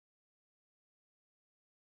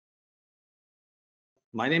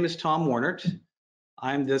My name is Tom Warnert.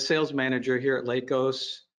 I'm the sales manager here at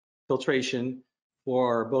Lakos Filtration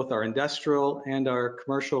for both our industrial and our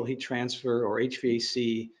commercial heat transfer or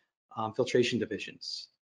HVAC filtration divisions.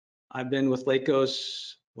 I've been with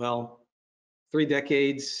Lakos, well, 3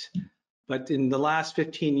 decades, but in the last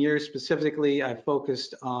 15 years specifically, I've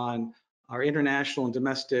focused on our international and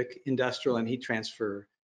domestic industrial and heat transfer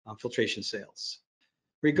filtration sales.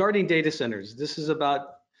 Regarding data centers, this is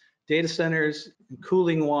about data centers,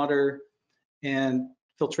 cooling water, and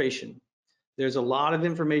filtration. There's a lot of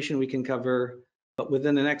information we can cover, but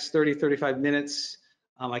within the next 30-35 minutes,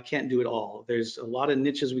 I can't do it all. There's a lot of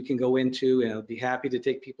niches we can go into, and I'll be happy to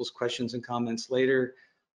take people's questions and comments later.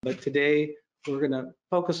 But today, we're going to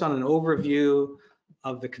focus on an overview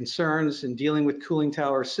of the concerns in dealing with cooling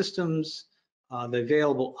tower systems, the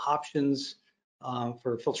available options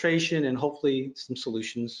for filtration, and hopefully some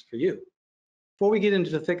solutions for you. Before we get into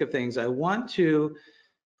the thick of things, I want to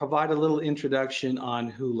provide a little introduction on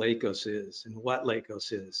who Lakos is and what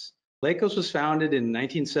Lakos is. Lakos was founded in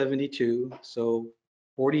 1972, so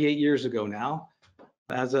 48 years ago now,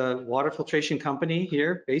 as a water filtration company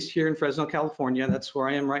here, based here in Fresno, California. That's where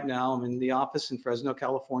I am right now. I'm in the office in Fresno,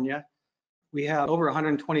 California. We have over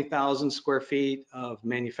 120,000 square feet of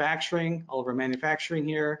manufacturing, all of our manufacturing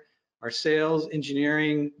here, our sales,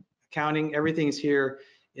 engineering, accounting, everything is here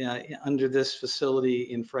under this facility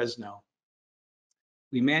in Fresno.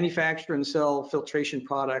 We manufacture and sell filtration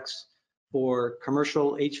products for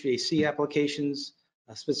commercial HVAC applications,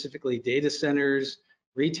 specifically data centers,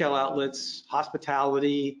 retail outlets,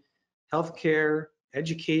 hospitality, healthcare,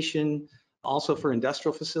 education, also for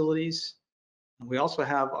industrial facilities. And we also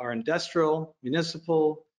have our industrial,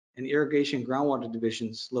 municipal, and irrigation groundwater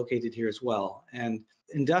divisions located here as well. And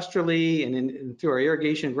industrially and through our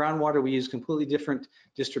irrigation groundwater, we use completely different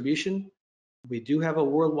distribution. We do have a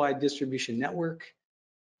worldwide distribution network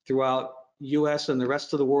throughout US and the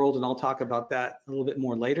rest of the world, and I'll talk about that a little bit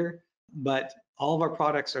more later. But all of our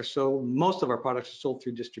products are most of our products are sold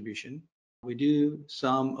through distribution. We do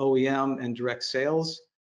some OEM and direct sales,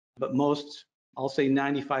 but most, I'll say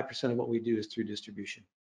 95% of what we do is through distribution.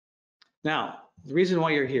 Now, the reason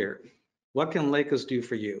why you're here, what can Lakos do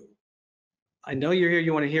for you? I know you're here,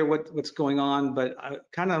 you want to hear what's going on, but I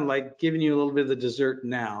kind of like giving you a little bit of the dessert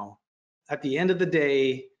now. At the end of the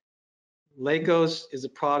day, Lakos is a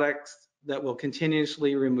product that will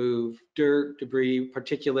continuously remove dirt, debris,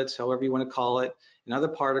 particulates, however you want to call it, and other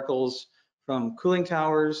particles from cooling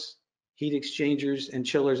towers, heat exchangers, and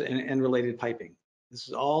chillers and related piping. This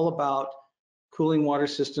is all about cooling water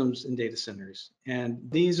systems in data centers. And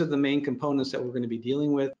these are the main components that we're going to be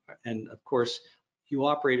dealing with. And of course, you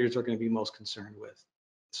operators are going to be most concerned with.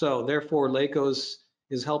 So therefore, Lakos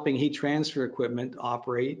is helping heat transfer equipment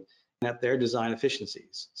operate at their design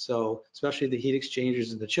efficiencies. So especially the heat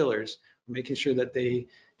exchangers and the chillers, we're making sure that they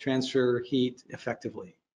transfer heat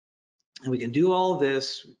effectively. And we can do all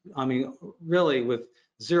this, I mean, really with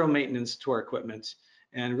zero maintenance to our equipment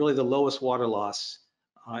and really the lowest water loss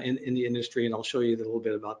in the industry. And I'll show you a little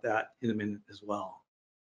bit about that in a minute as well.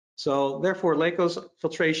 So therefore, Lakos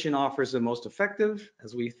Filtration offers the most effective,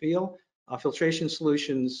 as we feel, filtration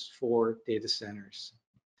solutions for data centers.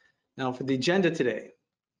 Now for the agenda today,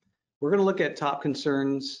 we're going to look at top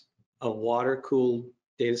concerns of water-cooled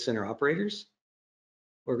data center operators.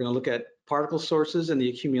 We're going to look at particle sources and the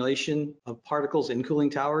accumulation of particles in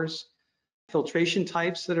cooling towers, filtration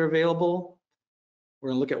types that are available. We're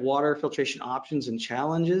going to look at water filtration options and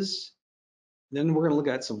challenges. Then we're going to look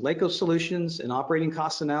at some Lakos solutions and operating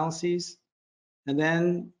cost analyses. And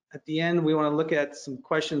then at the end, we want to look at some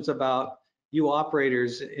questions about you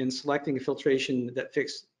operators in selecting a filtration that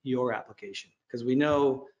fits your application. Because we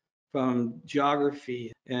know from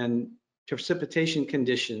geography and precipitation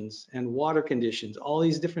conditions and water conditions, all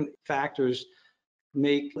these different factors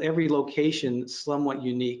make every location somewhat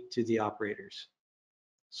unique to the operators.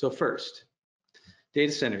 So first,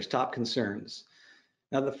 data centers, top concerns.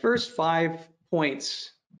 Now the first 5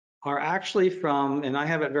 points are actually from, and I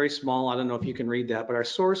have it very small, I don't know if you can read that, but our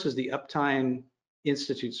source is the Uptime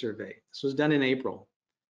Institute survey. This was done in April.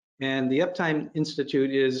 And the Uptime Institute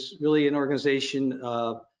is really an organization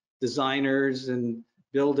of designers and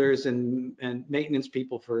builders and maintenance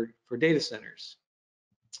people for data centers.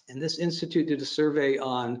 And this institute did a survey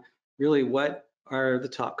on really what are the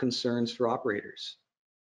top concerns for operators.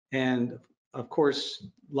 And of course,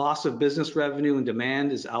 loss of business revenue and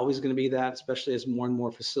demand is always going to be that, especially as more and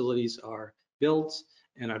more facilities are built.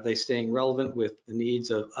 And are they staying relevant with the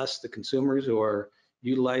needs of us, the consumers, who are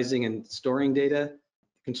utilizing and storing data?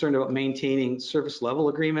 Concerned about maintaining service level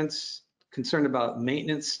agreements, concerned about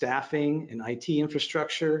maintenance, staffing, and IT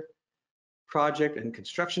infrastructure, project and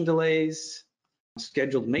construction delays,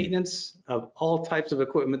 scheduled maintenance of all types of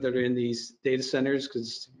equipment that are in these data centers.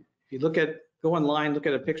 Because if you go online, look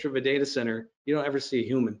at a picture of a data center, you don't ever see a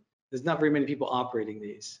human. There's not very many people operating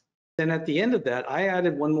these. Then at the end of that, I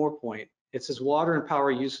added one more point. It says water and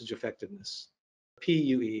power usage effectiveness,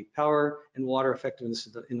 PUE, power and water effectiveness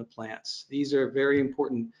in the plants. These are very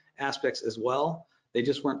important aspects as well. They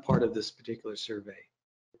just weren't part of this particular survey.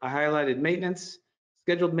 I highlighted maintenance,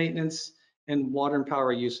 scheduled maintenance, and water and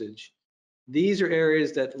power usage. These are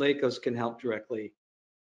areas that LACOS can help directly.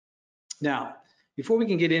 Now, before we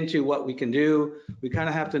can get into what we can do, we kind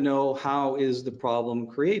of have to know how is the problem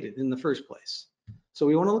created in the first place. So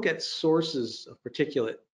we want to look at sources of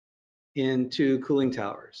particulate into cooling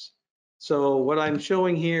towers. So what I'm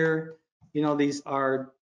showing here, these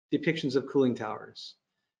are depictions of cooling towers.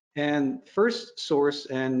 And first source,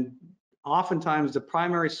 and oftentimes the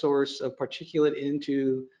primary source of particulate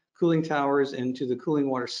into cooling towers and to the cooling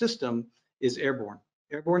water system is airborne.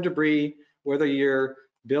 Airborne debris, whether you're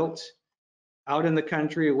built out in the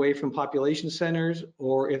country away from population centers,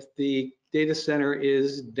 or if the data center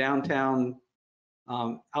is downtown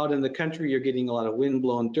out in the country, you're getting a lot of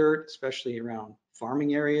wind-blown dirt, especially around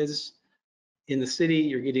farming areas. In the city,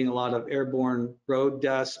 you're getting a lot of airborne road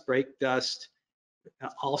dust, brake dust,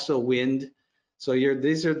 also wind. So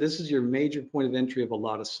this is your major point of entry of a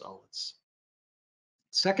lot of solids.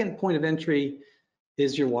 Second point of entry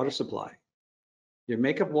is your water supply. Your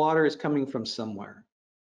makeup water is coming from somewhere,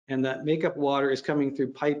 and that makeup water is coming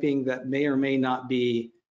through piping that may or may not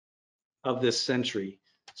be of this century.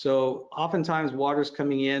 So oftentimes water is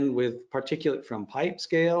coming in with particulate from pipe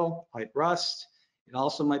scale, pipe rust. It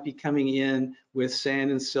also might be coming in with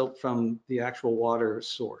sand and silt from the actual water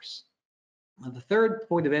source. Now, the third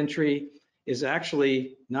point of entry is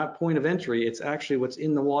actually not point of entry, it's actually what's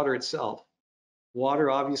in the water itself. Water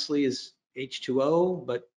obviously is H2O,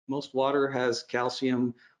 but most water has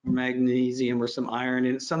calcium or magnesium or some iron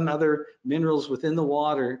and some other minerals within the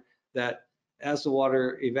water that as the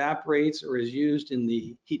water evaporates or is used in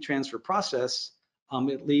the heat transfer process,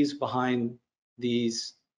 it leaves behind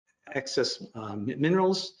these excess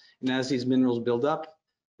minerals. And as these minerals build up,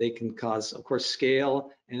 they can cause, of course,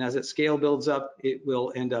 scale. And as that scale builds up, it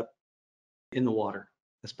will end up in the water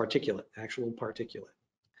as particulate, actual particulate.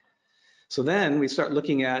 So then we start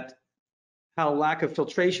looking at how lack of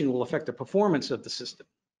filtration will affect the performance of the system.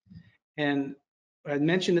 And I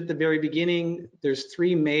mentioned at the very beginning, there's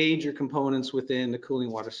three major components within the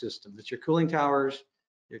cooling water system. It's your cooling towers,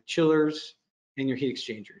 your chillers, and your heat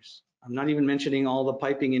exchangers. I'm not even mentioning all the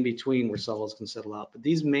piping in between where solids can settle out, but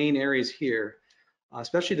these main areas here,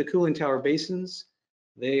 especially the cooling tower basins,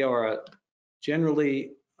 they are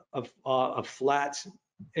generally a flat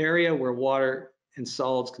area where water and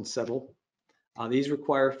solids can settle. These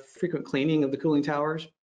require frequent cleaning of the cooling towers.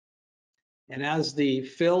 And as the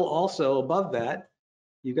fill also above that,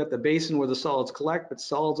 you've got the basin where the solids collect, but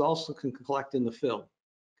solids also can collect in the fill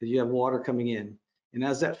because you have water coming in. And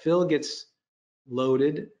as that fill gets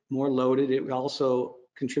loaded, more loaded, it also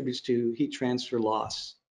contributes to heat transfer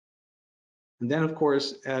loss. And then, of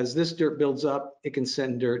course, as this dirt builds up, it can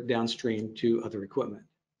send dirt downstream to other equipment.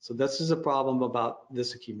 So this is a problem about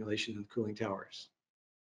this accumulation in cooling towers.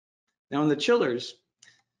 Now in the chillers,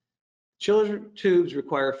 chiller tubes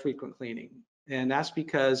require frequent cleaning. And that's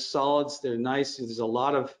because solids, they're nice. There's a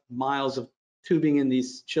lot of miles of tubing in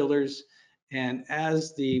these chillers. And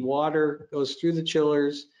as the water goes through the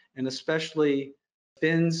chillers, and especially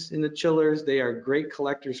fins in the chillers, they are great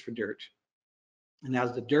collectors for dirt. And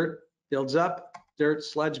as the dirt builds up, dirt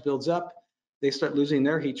sludge builds up, they start losing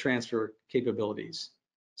their heat transfer capabilities.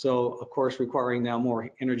 So of course, requiring now more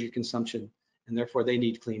energy consumption, and therefore they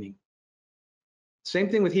need cleaning. Same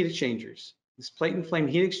thing with heat exchangers. These plate and flame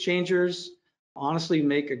heat exchangers honestly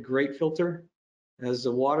make a great filter. As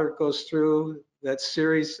the water goes through that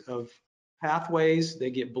series of pathways,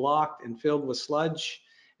 they get blocked and filled with sludge.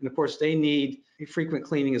 And of course, they need frequent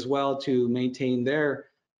cleaning as well to maintain their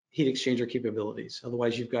heat exchanger capabilities.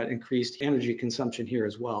 Otherwise, you've got increased energy consumption here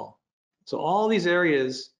as well. So all these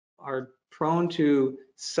areas are prone to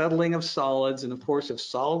settling of solids. And of course, if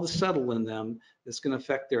solids settle in them, it's going to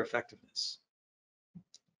affect their effectiveness.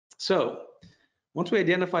 So once we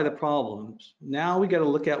identify the problems, now we got to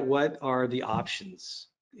look at what are the options.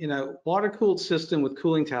 In a water-cooled system with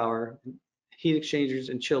cooling tower, heat exchangers,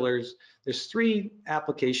 and chillers, there's three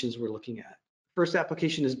applications we're looking at. First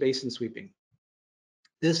application is basin sweeping.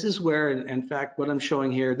 This is where, in fact, what I'm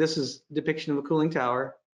showing here, this is a depiction of a cooling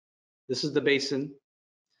tower. This is the basin.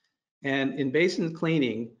 And in basin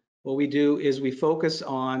cleaning, what we do is we focus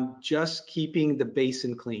on just keeping the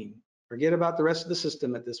basin clean. Forget about the rest of the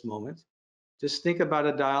system at this moment. Just think about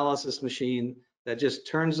a dialysis machine that just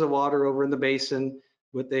turns the water over in the basin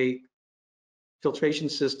with a filtration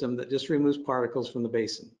system that just removes particles from the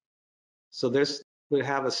basin. So this would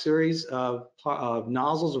have a series of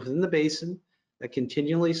nozzles within the basin that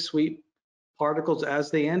continually sweep particles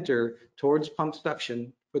as they enter towards pump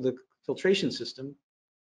suction for the filtration system.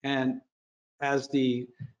 And as the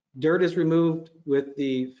dirt is removed with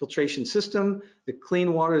the filtration system, the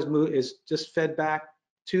clean water is just fed back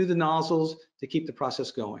to the nozzles to keep the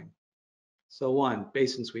process going. So one,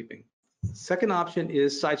 basin sweeping. Second option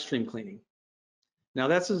is side stream cleaning. Now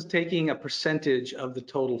that's taking a percentage of the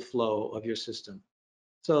total flow of your system.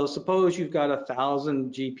 So suppose you've got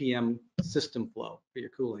 1,000 GPM system flow for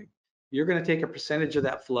your cooling. You're going to take a percentage of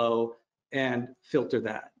that flow and filter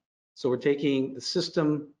that. So we're taking the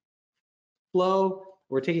system flow,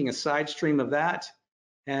 we're taking a side stream of that,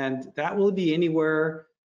 and that will be anywhere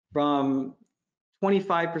from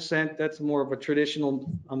 25%, that's more of a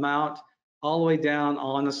traditional amount, all the way down,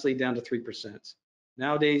 honestly, down to 3%.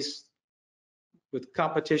 Nowadays, with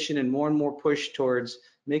competition and more push towards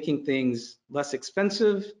making things less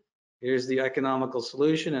expensive, here's the economical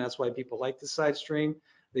solution, and that's why people like the side stream.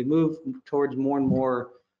 They move towards more and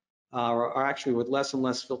more, or actually with less and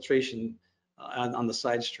less filtration on the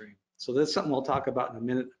side stream. So that's something we'll talk about in a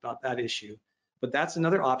minute about that issue. But that's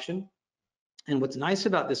another option. And what's nice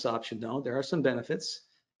about this option, though, there are some benefits.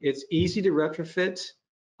 It's easy to retrofit.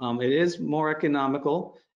 It is more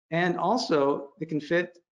economical, and also it can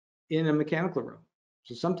fit in a mechanical room.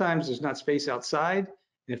 So sometimes there's not space outside,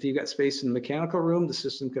 and if you've got space in the mechanical room, the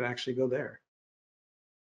system could actually go there.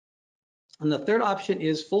 And the third option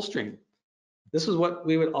is full stream. This is what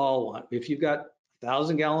we would all want. If you've got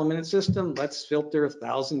 1,000 gallon a minute system, let's filter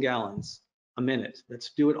 1,000 gallons a minute.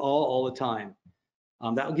 Let's do it all the time.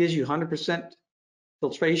 That gives you 100%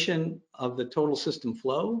 filtration of the total system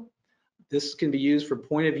flow. This can be used for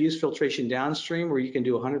point of use filtration downstream, where you can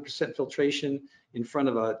do 100% filtration in front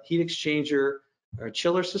of a heat exchanger or a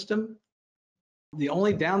chiller system. The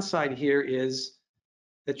only downside here is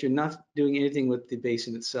that you're not doing anything with the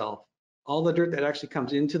basin itself. All the dirt that actually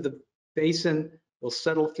comes into the basin will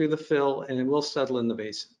settle through the fill, and it will settle in the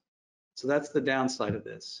basin. So that's the downside of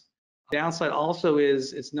this. The downside also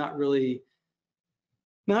is it's not really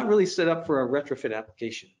set up for a retrofit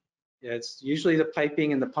application. It's usually the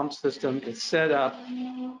piping and the pump system is set up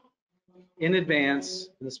in advance,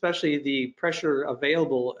 and especially the pressure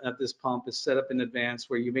available at this pump is set up in advance,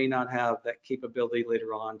 where you may not have that capability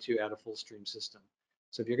later on to add a full stream system.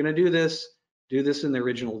 So if you're going to do this in the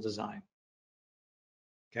original design.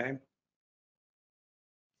 Okay.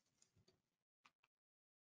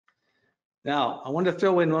 Now, I wanted to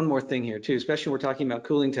throw in one more thing here too, especially when we're talking about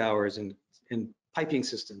cooling towers and piping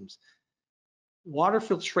systems. Water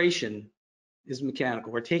filtration is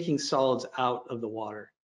mechanical. We're taking solids out of the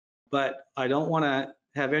water, but I don't want to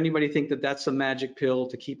have anybody think that that's a magic pill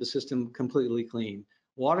to keep a system completely clean.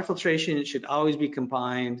 Water filtration should always be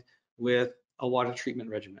combined with a water treatment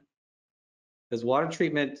regimen, because water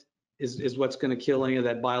treatment is what's going to kill any of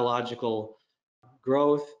that biological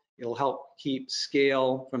growth. It'll help keep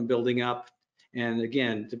scale from building up. And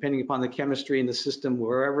again, depending upon the chemistry in the system,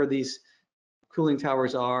 wherever these cooling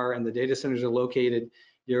towers are and the data centers are located,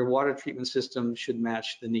 your water treatment system should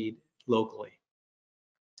match the need locally.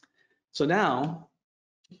 So now,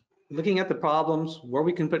 looking at the problems, where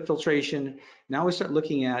we can put filtration, now we start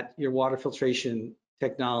looking at your water filtration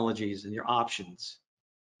technologies and your options.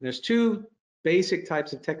 And there's two basic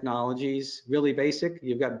types of technologies, really basic.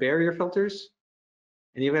 You've got barrier filters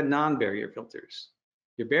and you've got non-barrier filters.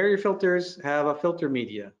 Your barrier filters have a filter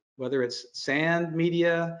media, whether it's sand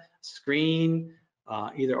media, screen,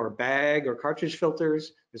 either or bag or cartridge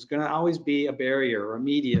filters. There's going to always be a barrier or a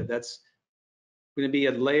media that's going to be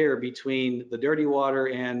a layer between the dirty water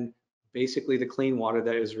and basically the clean water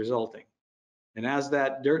that is resulting. And as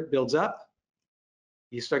that dirt builds up,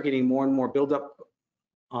 you start getting more and more buildup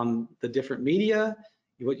on the different media.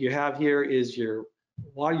 What you have here is your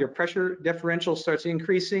water, your pressure differential starts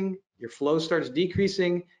increasing, your flow starts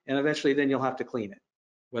decreasing, and eventually then you'll have to clean it,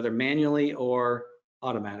 whether manually or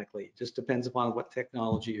automatically. It just depends upon what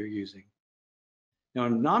technology you're using. Now,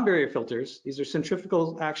 in non-barrier filters, these are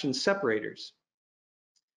centrifugal action separators.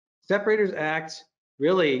 Separators act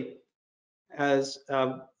really as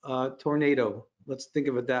a tornado. Let's think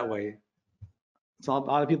of it that way. So a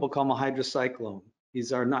lot of people call them a hydrocyclone.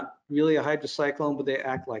 These are not really a hydrocyclone, but they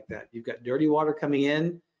act like that. You've got dirty water coming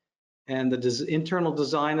in, and the internal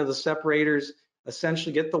design of the separators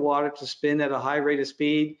essentially get the water to spin at a high rate of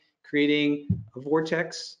speed, creating a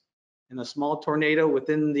vortex and a small tornado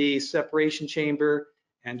within the separation chamber.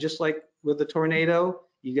 And just like with the tornado,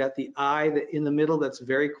 You got the eye that in the middle that's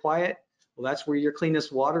very quiet. Well, that's where your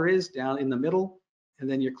cleanest water is, down in the middle. And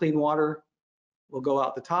then your clean water will go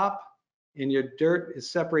out the top, and your dirt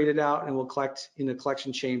is separated out and will collect in the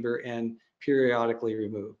collection chamber and periodically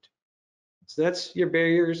removed. So that's your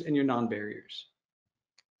barriers and your non-barriers.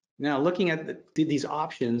 Now, looking at these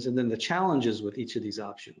options and then the challenges with each of these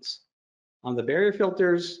options. On the barrier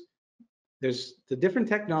filters, there's the different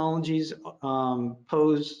technologies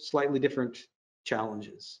pose slightly different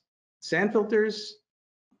challenges. Sand filters,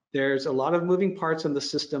 there's a lot of moving parts on the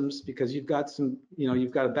systems because you've got some,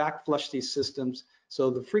 you've got to back flush these systems. So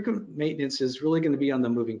the frequent maintenance is really going to be on the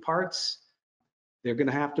moving parts. They're going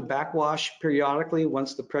to have to backwash periodically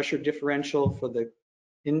once the pressure differential for the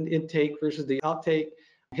intake versus the outtake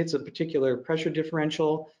hits a particular pressure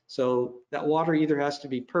differential. So that water either has to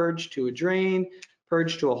be purged to a drain,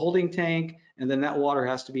 purged to a holding tank, and then that water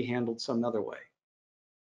has to be handled some other way.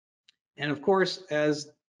 And of course,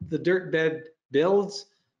 as the dirt bed builds,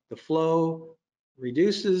 the flow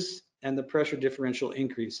reduces and the pressure differential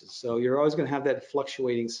increases. So you're always going to have that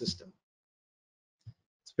fluctuating system.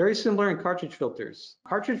 It's very similar in cartridge filters.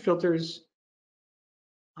 Cartridge filters,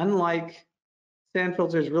 unlike sand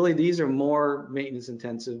filters, really these are more maintenance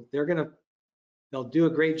intensive. They'll do a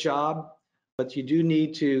great job, but you do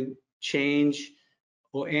need to change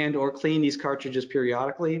or clean these cartridges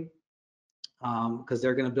periodically because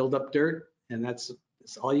they're going to build up dirt, and that's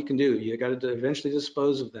all you can do. You got to eventually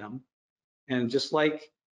dispose of them. And just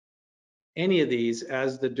like any of these,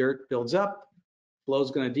 as the dirt builds up, flow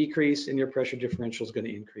is going to decrease and your pressure differential is going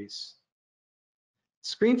to increase.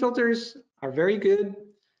 Screen filters are very good.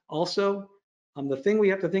 Also, the thing we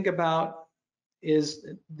have to think about is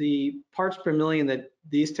the parts per million that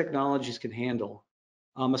these technologies can handle.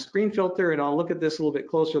 A screen filter, and I'll look at this a little bit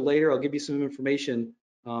closer later, I'll give you some information,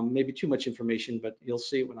 maybe too much information, but you'll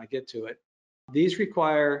see it when I get to it. These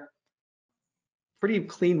require pretty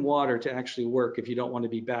clean water to actually work if you don't want to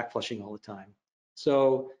be back flushing all the time.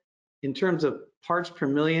 So in terms of parts per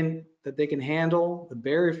million that they can handle, the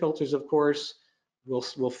barrier filters, of course, will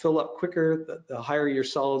fill up quicker the higher your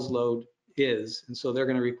solids load is, and so they're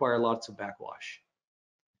going to require lots of backwash.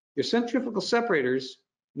 Your centrifugal separators,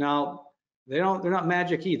 now they're not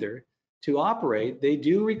magic either. To operate, they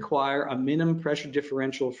do require a minimum pressure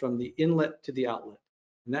differential from the inlet to the outlet.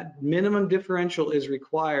 And that minimum differential is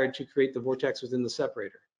required to create the vortex within the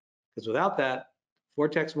separator. Because without that,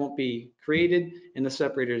 vortex won't be created and the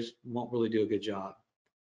separators won't really do a good job.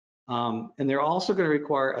 And they're also going to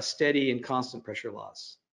require a steady and constant pressure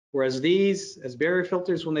loss. Whereas these, as barrier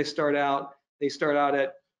filters, when they start out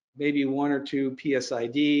at maybe 1 or 2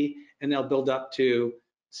 PSID, and they'll build up to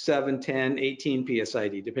 7, 10, 18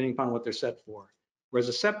 PSID, depending upon what they're set for. Whereas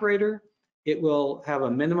a separator, it will have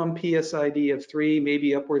a minimum PSID of 3,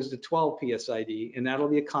 maybe upwards to 12 PSID, and that'll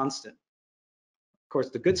be a constant. Of course,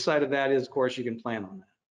 the good side of that is, of course, you can plan on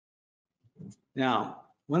that. Now,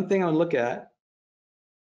 one thing I would look at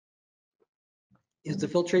is the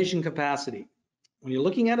filtration capacity. When you're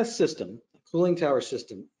looking at a system, a cooling tower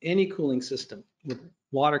system, any cooling system,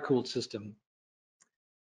 water-cooled system,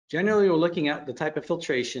 generally we're looking at the type of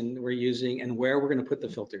filtration we're using and where we're going to put the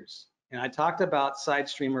filters. And I talked about side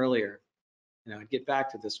stream earlier. I'd get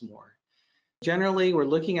back to this more. Generally, we're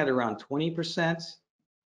looking at around 20%,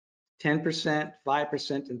 10%,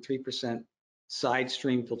 5%, and 3% side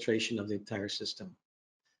stream filtration of the entire system.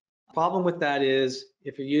 The problem with that is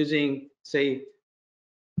if you're using, say,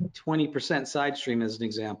 20% side stream as an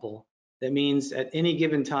example, that means at any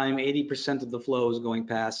given time, 80% of the flow is going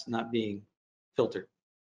past not being filtered.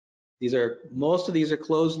 Most of these are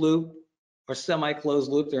closed loop or semi-closed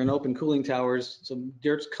loop. They're in open cooling towers, so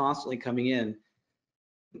dirt's constantly coming in.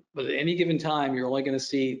 But at any given time, you're only going to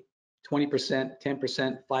see 20%,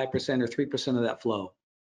 10%, 5%, or 3% of that flow.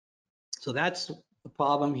 So that's the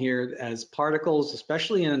problem here as particles,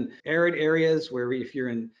 especially in arid areas where if you're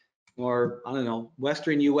in more, I don't know,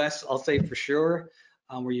 Western US, I'll say for sure,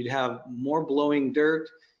 where you'd have more blowing dirt,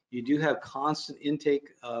 you do have constant intake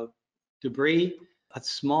of debris. A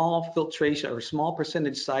small filtration or small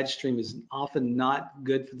percentage side stream is often not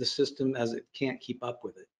good for the system as it can't keep up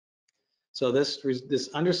with it. So this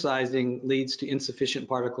undersizing leads to insufficient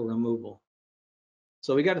particle removal.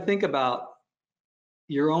 So we got to think about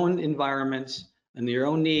your own environment and your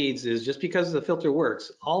own needs. Is just because the filter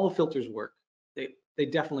works, all the filters work. They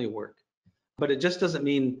definitely work, but it just doesn't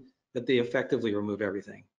mean that they effectively remove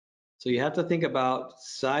everything. So you have to think about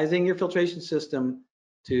sizing your filtration system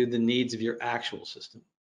to the needs of your actual system.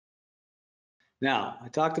 Now, I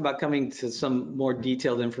talked about coming to some more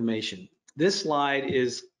detailed information. This slide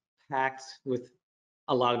is packed with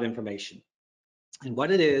a lot of information. And what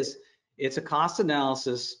it is It's a cost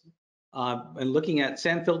analysis and looking at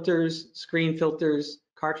sand filters, screen filters,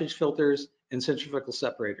 cartridge filters, and centrifugal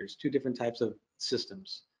separators, 2 different types of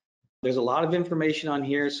systems. There's a lot of information on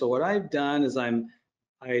here. So what I've done is I'm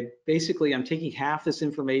taking half this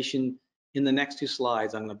information in the next 2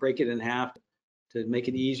 slides. I'm going to break it in half to make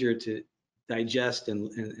it easier to digest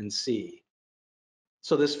and see.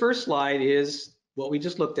 So this first slide is what we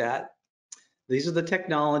just looked at. These are the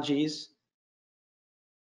technologies.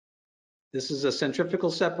 This is a centrifugal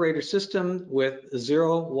separator system with a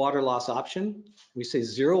 0 water loss option. We say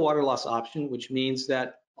 0 water loss option, which means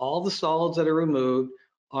that all the solids that are removed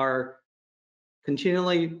are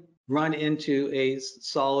continually run into a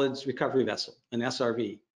solids recovery vessel, an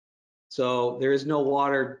SRV. So there is no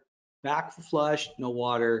water back flush, no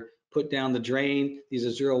water put down the drain. These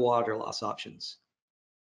are 0 water loss options.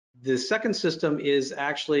 The second system is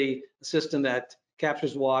actually a system that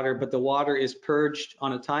captures water, but the water is purged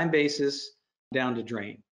on a time basis down to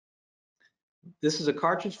drain. This is a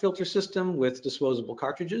cartridge filter system with disposable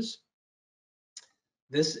cartridges.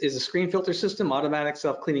 This is a screen filter system, automatic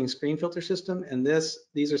self-cleaning screen filter system, and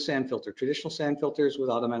these are sand filter, traditional sand filters with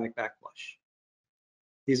automatic backflush.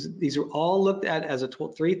 These are all looked at as a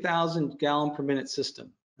 3,000 gallon per minute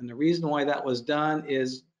system. And the reason why that was done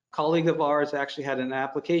is a colleague of ours actually had an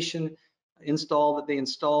application installed that they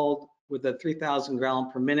installed with a 3,000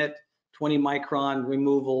 gallon per minute, 20 micron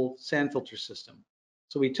removal sand filter system.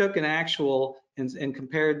 So we took an actual and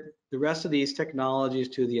compared the rest of these technologies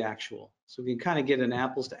to the actual. So we can kind of get an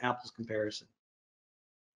apples to apples comparison.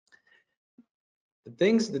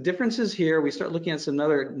 The differences here, we start looking at some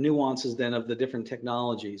other nuances then of the different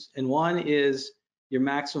technologies. And one is your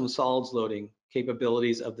maximum solids loading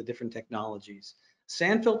capabilities of the different technologies.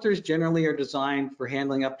 Sand filters generally are designed for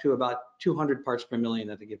handling up to about 200 parts per million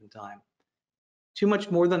at a given time. Too much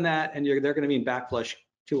more than that, and they're going to be in backflush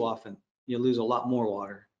too often. You lose a lot more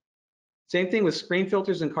water. Same thing with screen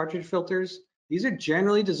filters and cartridge filters. These are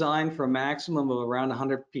generally designed for a maximum of around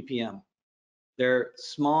 100 ppm. They're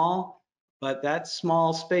small, but that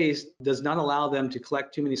small space does not allow them to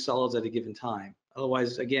collect too many solids at a given time.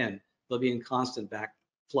 Otherwise, again, they'll be in constant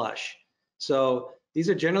backflush. So these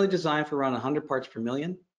are generally designed for around 100 parts per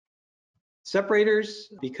million.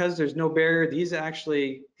 Separators, because there's no barrier, these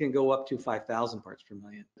actually can go up to 5,000 parts per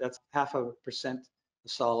million. That's 0.5% of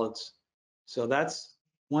solids. So that's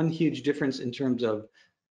one huge difference in terms of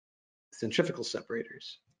centrifugal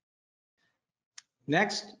separators.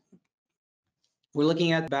 Next, we're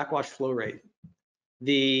looking at backwash flow rate.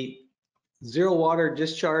 The 0 water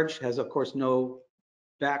discharge has, of course, no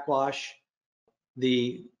backwash.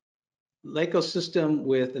 The LACO system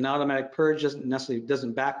with an automatic purge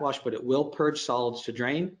doesn't backwash, but it will purge solids to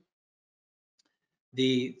drain.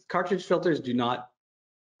 The cartridge filters do not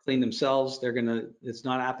clean themselves. It's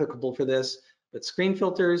not applicable for this, but screen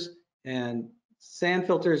filters and sand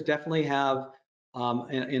filters definitely have,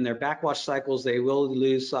 in their backwash cycles, they will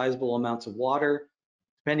lose sizable amounts of water.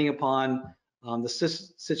 Depending upon the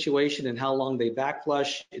situation and how long they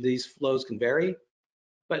backflush, these flows can vary.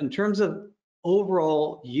 But in terms of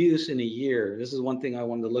overall use in a year, this is one thing I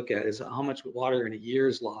wanted to look at, is how much water in a year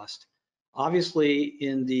is lost. Obviously,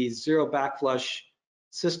 in the 0 backflush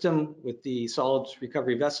system with the solids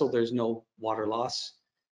recovery vessel, there's no water loss.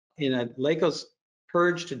 In a LACO's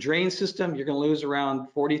purge to drain system, you're going to lose around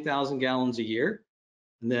 40,000 gallons a year.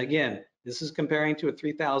 And then again, this is comparing to a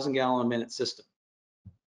 3,000 gallon a minute system.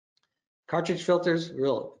 Cartridge filters,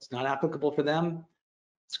 it's not applicable for them.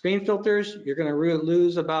 Screen filters, you're going to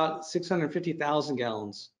lose about 650,000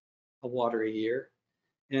 gallons of water a year.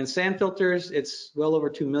 And in sand filters, it's well over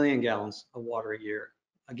 2 million gallons of water a year,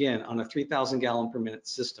 again, on a 3,000 gallon per minute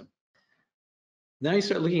system. Now you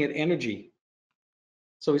start looking at energy.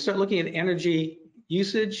 So we start looking at energy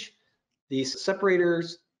usage. These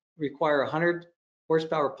separators require 100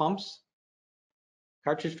 horsepower pumps.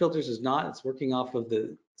 Cartridge filters is not, it's working off of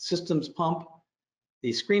the system's pump.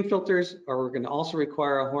 The screen filters are going to also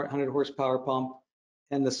require a 100 horsepower pump,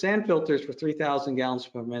 and the sand filters for 3,000 gallons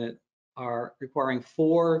per minute are requiring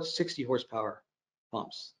 4 60 horsepower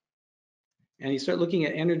pumps. And you start looking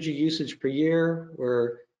at energy usage per year,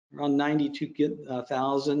 we're around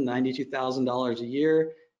 $92,000 a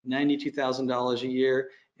year, $92,000 a year,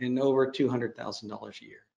 and over $200,000 a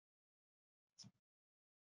year.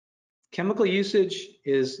 Chemical usage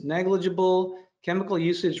is negligible. Chemical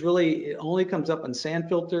usage really, it only comes up on sand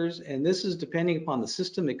filters, and this is depending upon the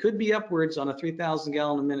system. It could be upwards on a 3,000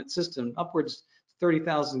 gallon a minute system, upwards to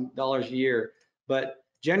 $30,000 a year, but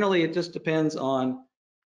generally it just depends on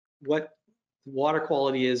what the water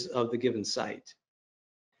quality is of the given site.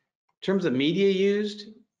 In terms of media used,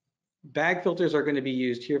 Bag filters are going to be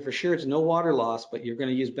used here for sure. It's no water loss, but you're going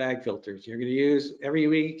to use bag filters. You're going to use every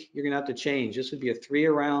week, you're going to have to change. This would be a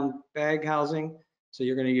 3-around bag housing. So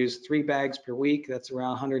you're going to use 3 bags per week. That's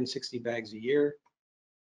around 160 bags a year.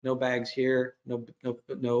 No bags here,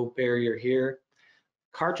 no barrier here.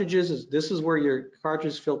 Cartridges, this is where your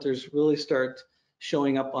cartridge filters really start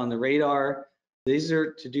showing up on the radar. These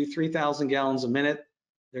are to do 3,000 gallons a minute.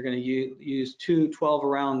 They're going to use 2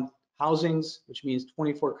 12-around housings, which means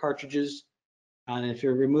 24 cartridges. And if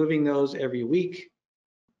you're removing those every week,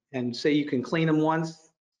 and say you can clean them once,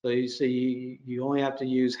 so you say you only have to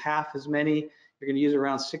use half as many, you're going to use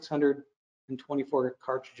around 624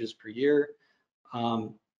 cartridges per year.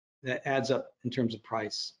 That adds up in terms of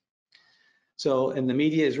price. So, and the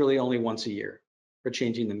media is really only once a year for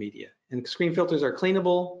changing the media. And screen filters are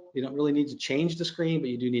cleanable. You don't really need to change the screen,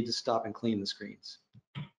 but you do need to stop and clean the screens.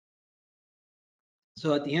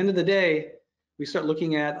 So at the end of the day, we start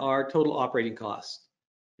looking at our total operating cost.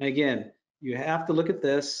 And again, you have to look at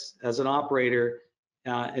this as an operator.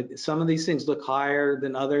 Some of these things look higher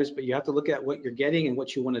than others, but you have to look at what you're getting and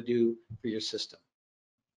what you want to do for your system.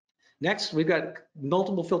 Next, we've got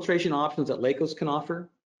multiple filtration options that Lakos can offer.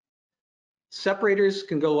 Separators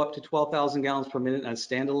can go up to 12,000 gallons per minute as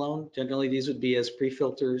standalone. Generally, these would be as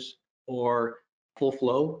pre-filters or full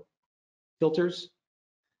flow filters.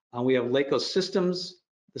 We have Lakos systems.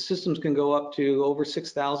 The systems can go up to over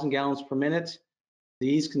 6,000 gallons per minute.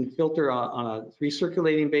 These can filter on a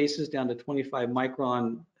recirculating basis down to 25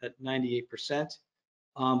 micron at 98%.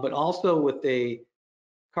 But also with a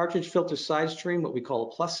cartridge filter side stream, what we call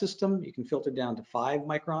a plus system, you can filter down to 5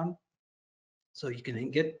 micron. So you can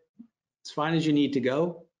get as fine as you need to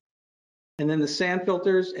go. And then the sand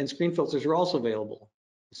filters and screen filters are also available.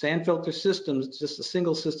 The sand filter systems, just the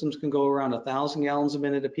single systems, can go around 1,000 gallons a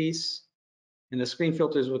minute apiece. And the screen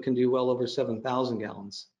filters can do well over 7,000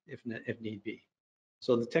 gallons if need be.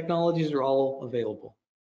 So the technologies are all available.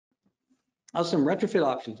 Now some retrofit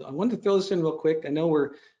options. I wanted to throw this in real quick. I know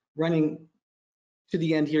we're running to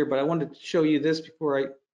the end here, but I wanted to show you this before I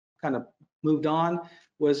kind of moved on,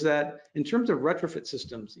 was that in terms of retrofit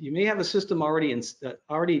systems, you may have a system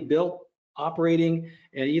already built, operating,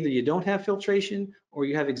 and either you don't have filtration or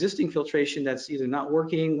you have existing filtration that's either not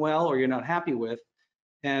working well or you're not happy with.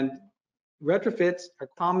 And retrofits are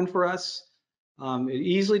common for us.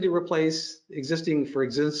 Easily to replace existing, for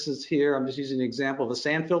instance here, I'm just using an example of a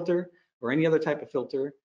sand filter or any other type of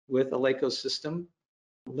filter with a Lakos system.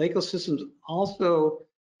 Lakos systems also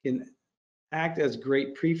can act as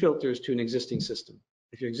great pre-filters to an existing system.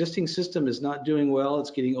 If your existing system is not doing well,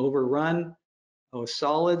 it's getting overrun with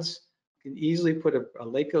solids, you can easily put a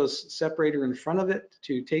Lakos separator in front of it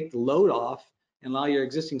to take the load off and allow your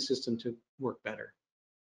existing system to work better.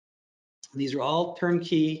 These are all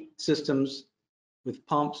turnkey systems with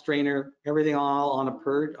pump, strainer, everything all on a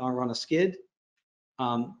PERD or on a skid.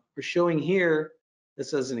 We're showing here,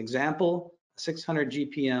 this as an example, a 600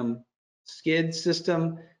 GPM skid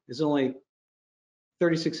system is only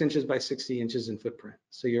 36 inches by 60 inches in footprint.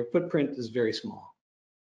 So your footprint is very small.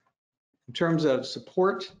 In terms of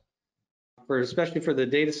support, especially for the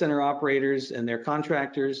data center operators and their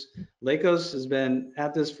contractors, Lakos has been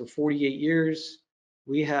at this for 48 years.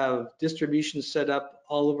 We have distribution set up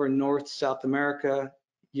all over North, South America,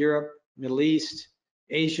 Europe, Middle East,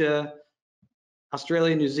 Asia,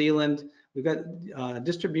 Australia, New Zealand. We've got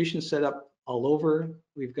distribution set up all over.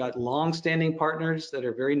 We've got long-standing partners that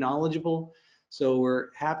are very knowledgeable. So we're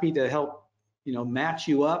happy to help, match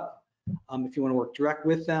you up if you want to work direct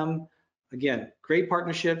with them. Again, great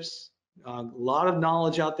partnerships, a lot of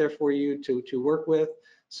knowledge out there for you to work with.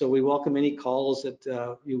 So we welcome any calls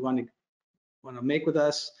that you want to make with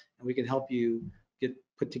us, and we can help you get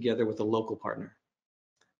put together with a local partner.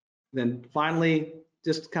 Then finally,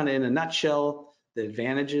 just kind of in a nutshell, the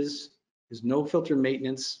advantages is no filter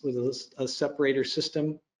maintenance with a separator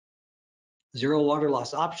system, zero water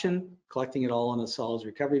loss option, collecting it all on a solids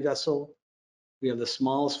recovery vessel. We have the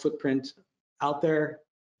smallest footprint out there.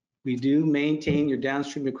 We do maintain your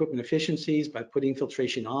downstream equipment efficiencies by putting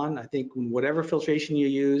filtration on. I think whatever filtration you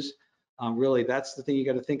use, really that's the thing you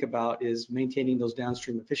got to think about, is maintaining those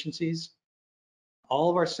downstream efficiencies. All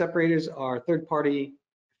of our separators are third-party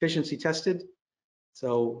efficiency tested,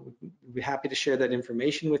 so we'd be happy to share that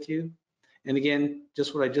information with you. And again,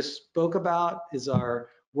 just what I just spoke about is our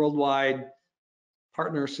worldwide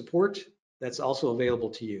partner support that's also available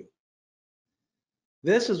to you.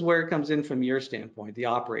 This is where it comes in from your standpoint, the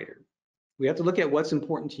operator. We have to look at what's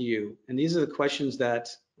important to you, and these are the questions that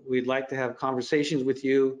we'd like to have conversations with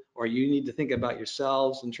you, or you need to think about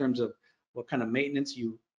yourselves in terms of what kind of maintenance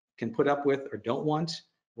you can put up with or don't want,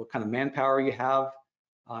 what kind of manpower you have,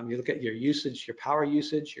 You look at your usage, your power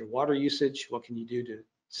usage, your water usage. What can you do to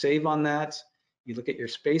save on that? You look at your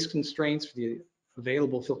space constraints for the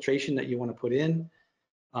available filtration that you want to put in,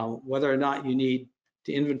 whether or not you need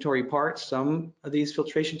to inventory parts. Some of these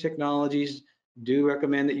filtration technologies do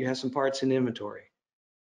recommend that you have some parts in inventory.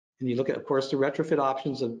 And you look at, of course, the retrofit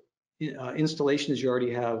options of installations you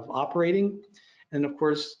already have operating, and of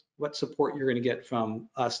course, what support you're going to get from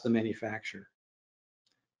us, the manufacturer.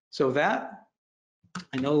 So that,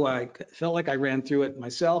 I know I felt like I ran through it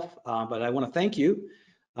myself, but I want to thank you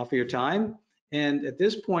for your time. And at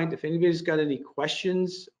this point, if anybody's got any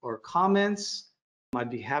questions or comments, I'd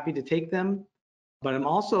be happy to take them. But I'm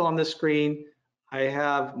also on the screen, I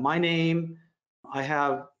have my name, I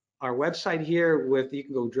have our website here with, you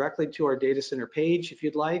can go directly to our data center page if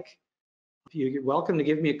you'd like. You're welcome to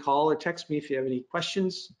give me a call or text me if you have any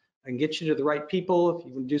questions. I can get you to the right people if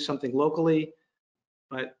you can do something locally.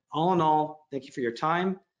 But all in all, thank you for your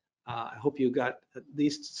time. I hope you got at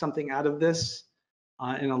least something out of this,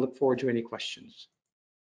 and I'll look forward to any questions.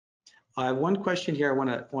 I have one question here I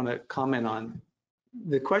want to comment on.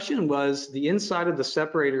 The question was, the inside of the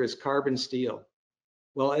separator is carbon steel.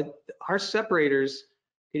 Well, our separators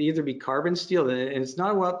can either be carbon steel, and it's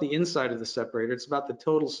not about the inside of the separator, it's about the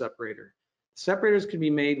total separator. Separators can be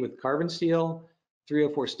made with carbon steel,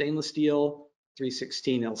 304 stainless steel,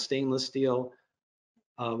 316L stainless steel.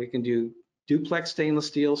 We can do duplex stainless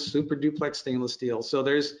steel, super duplex stainless steel. So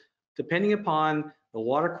there's, depending upon the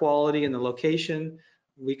water quality and the location,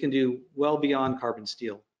 we can do well beyond carbon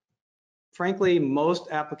steel. Frankly, most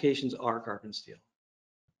applications are carbon steel.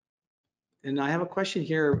 And I have a question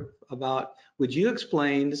here about, would you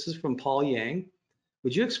explain, this is from Paul Yang,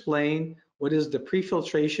 would you explain what is the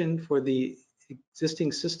pre-filtration for the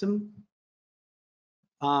existing system?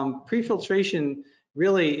 Pre-filtration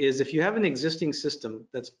really is if you have an existing system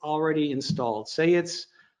that's already installed, say it's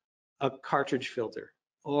a cartridge filter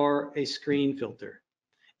or a screen filter,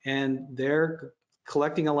 and they're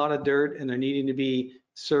collecting a lot of dirt and they're needing to be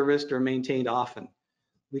serviced or maintained often.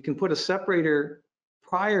 We can put a separator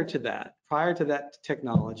prior to that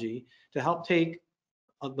technology to help take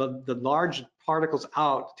the large particles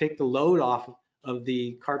out, take the load off of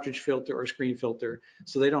the cartridge filter or screen filter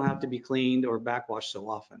so they don't have to be cleaned or backwashed so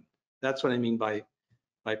often. That's what I mean by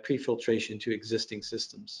pre-filtration to existing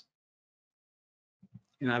systems.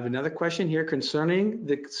 And I have another question here concerning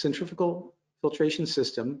the centrifugal filtration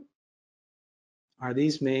system. Are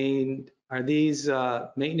these maintenance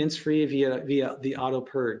free via the auto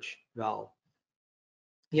purge valve?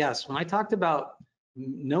 Yes, when I talked about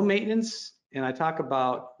no maintenance and I talk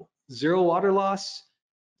about zero water loss,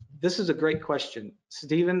 this is a great question.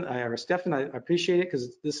 Stephen, or Stefan, I appreciate it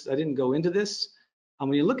because I didn't go into this.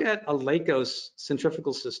 When you look at a Lakos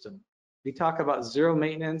centrifugal system, we talk about zero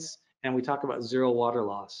maintenance and we talk about zero water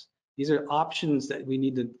loss. These are options that we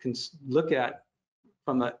need to look at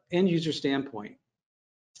from an end user standpoint.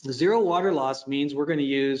 The zero water loss means we're going to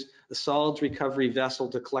use the solids recovery vessel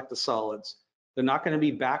to collect the solids. They're not going to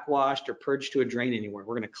be backwashed or purged to a drain anywhere.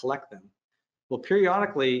 We're going to collect them. Well,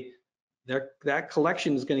 periodically, that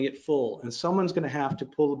collection is going to get full, and someone's going to have to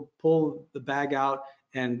pull the bag out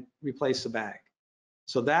and replace the bag.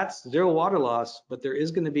 So that's zero water loss, but there is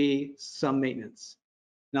going to be some maintenance.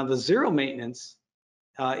 Now, the zero maintenance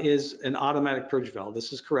is an automatic purge valve.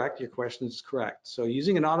 This is correct. Your question is correct. So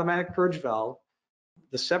using an automatic purge valve,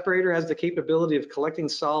 the separator has the capability of collecting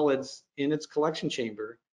solids in its collection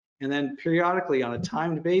chamber, and then periodically on a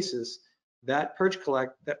timed basis, that purge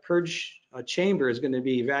chamber is going to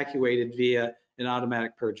be evacuated via an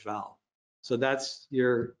automatic purge valve. So that's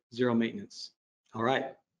your zero maintenance. All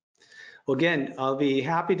right. Well, again, I'll be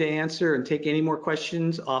happy to answer and take any more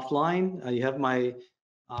questions offline. You have my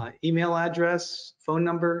email address, phone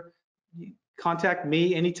number. Contact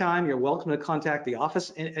me anytime. You're welcome to contact the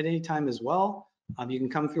office at any time as well. You can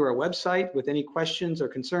come through our website with any questions or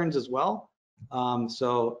concerns as well.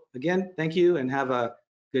 So again, thank you and have a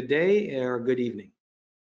good day or a good evening.